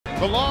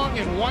The long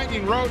and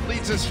winding road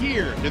leads us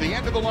here to the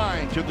end of the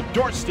line, to the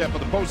doorstep of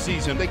the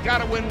postseason. They got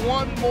to win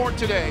one more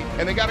today,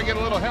 and they got to get a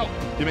little help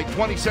to make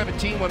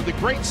 2017 one of the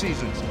great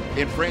seasons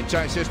in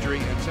franchise history.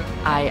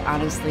 I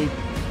honestly,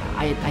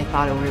 I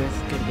thought it was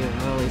going to be a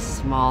really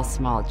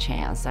small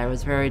chance. I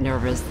was very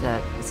nervous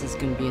that this is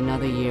going to be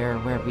another year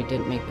where we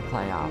didn't make the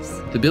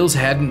playoffs. The Bills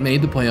hadn't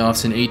made the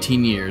playoffs in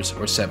 18 years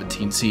or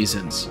 17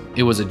 seasons.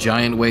 It was a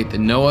giant weight that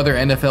no other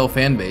NFL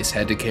fan base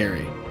had to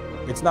carry.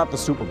 It's not the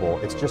Super Bowl,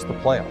 it's just the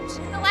playoffs.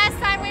 The last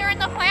time we were in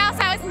the playoffs,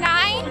 I was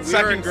 9.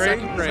 Second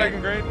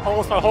grade.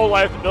 Almost my whole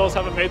life, the Bills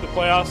haven't made the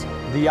playoffs.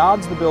 The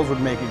odds the Bills would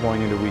make it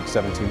going into Week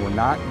 17 were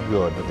not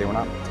good, but they were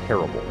not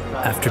terrible.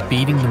 After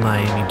beating the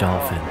Miami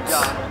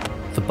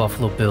Dolphins, the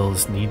Buffalo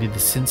Bills needed the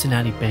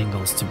Cincinnati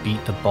Bengals to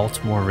beat the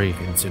Baltimore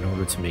Ravens in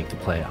order to make the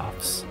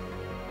playoffs.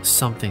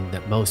 Something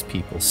that most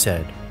people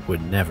said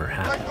would never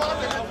happen.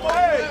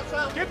 Hey,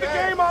 get the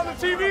game on the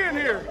TV in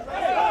here.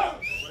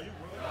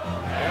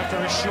 After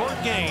a short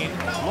gain,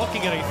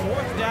 looking at a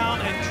 4th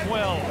down and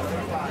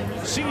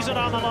 12. Season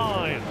on the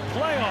line.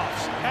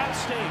 Playoffs at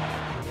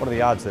stake. What are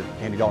the odds that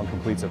Andy Dalton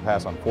completes a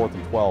pass on 4th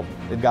and 12?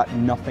 They've got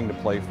nothing to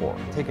play for.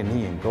 Take a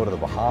knee and go to the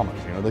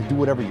Bahamas. They do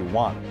whatever you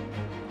want.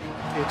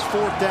 It's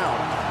 4th down.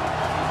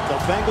 The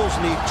Bengals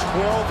need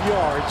 12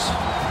 yards.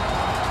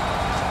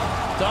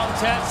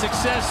 Dalton's had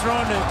success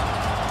throwing to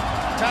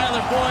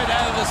Tyler Boyd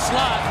out of the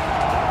slot.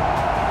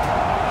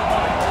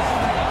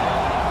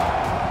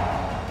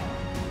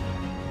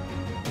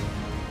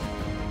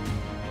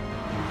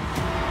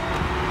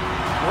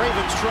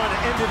 Ravens trying to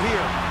end it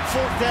here.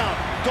 4th down.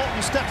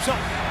 Dalton steps up.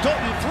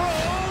 Dalton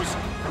throws.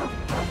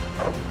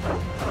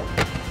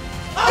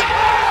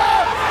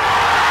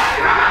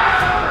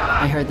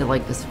 I heard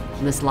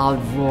this loud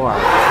roar.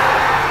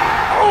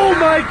 Oh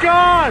my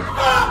God!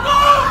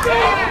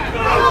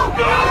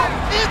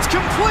 It's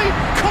complete.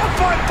 Caught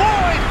by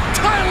Boyd.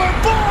 Tyler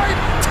Boyd.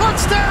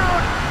 Touchdown.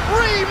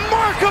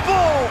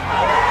 Remarkable.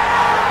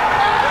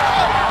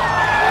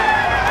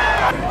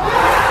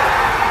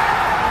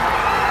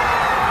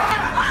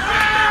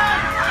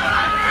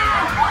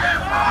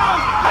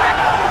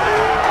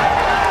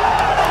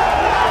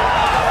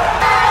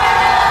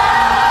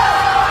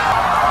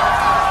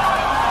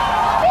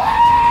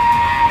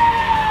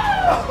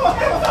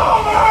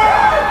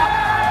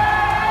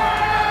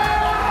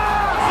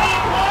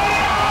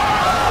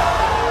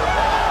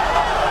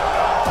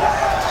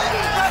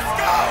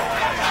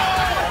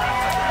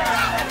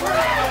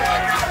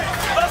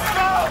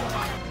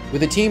 With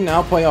the team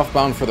now playoff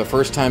bound for the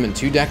first time in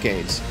 2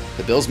 decades,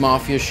 the Bills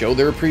Mafia showed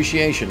their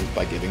appreciation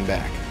by giving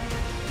back.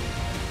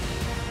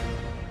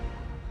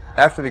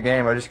 After the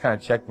game, I just kind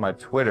of checked my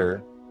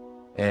Twitter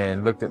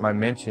and looked at my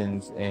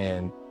mentions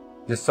and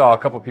just saw a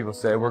couple people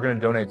say, we're going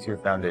to donate to your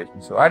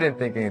foundation. So I didn't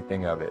think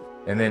anything of it.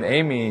 And then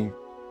Amy,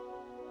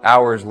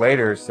 hours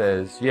later,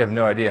 says, you have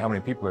no idea how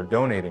many people are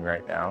donating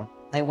right now.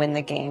 I win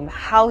the game.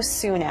 How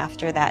soon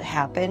after that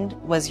happened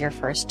was your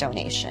first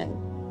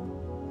donation?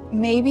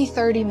 Maybe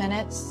 30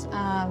 minutes.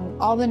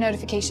 All the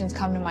notifications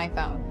come to my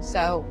phone.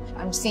 So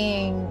I'm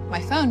seeing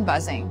my phone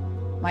buzzing.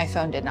 My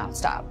phone did not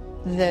stop.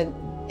 The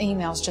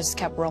emails just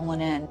kept rolling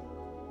in.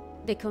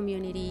 The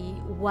community,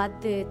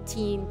 what the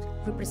team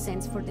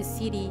represents for the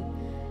city.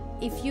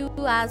 If you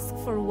ask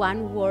for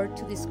one word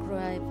to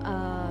describe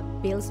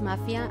Bills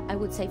Mafia, I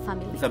would say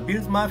family. The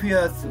Bills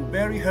Mafia's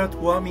very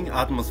heartwarming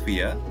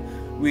atmosphere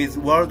with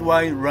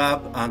worldwide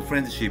love and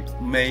friendship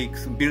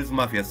makes Bills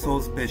Mafia so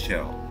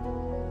special.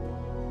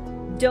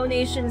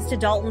 Donations to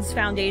Dalton's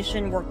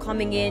foundation were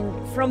coming in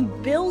from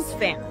Bills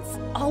fans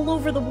all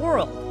over the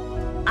world.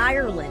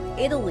 Ireland,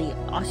 Italy,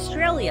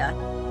 Australia,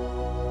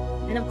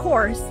 and of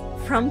course,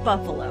 from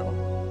Buffalo.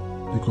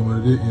 The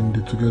camaraderie and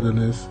the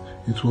togetherness,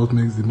 it's what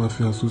makes the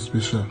Mafia so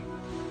special.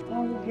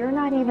 Well, you're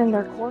not even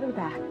their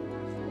quarterback.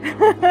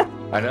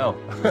 I know.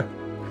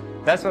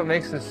 That's what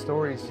makes this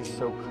story just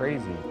so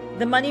crazy.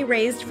 The money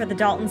raised for the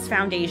Dalton's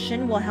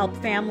Foundation will help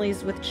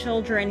families with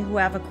children who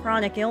have a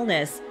chronic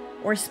illness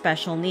or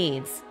special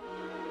needs.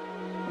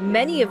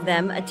 Many of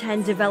them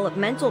attend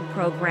developmental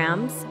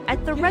programs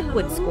at the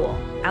Redwood School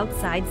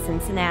outside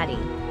Cincinnati.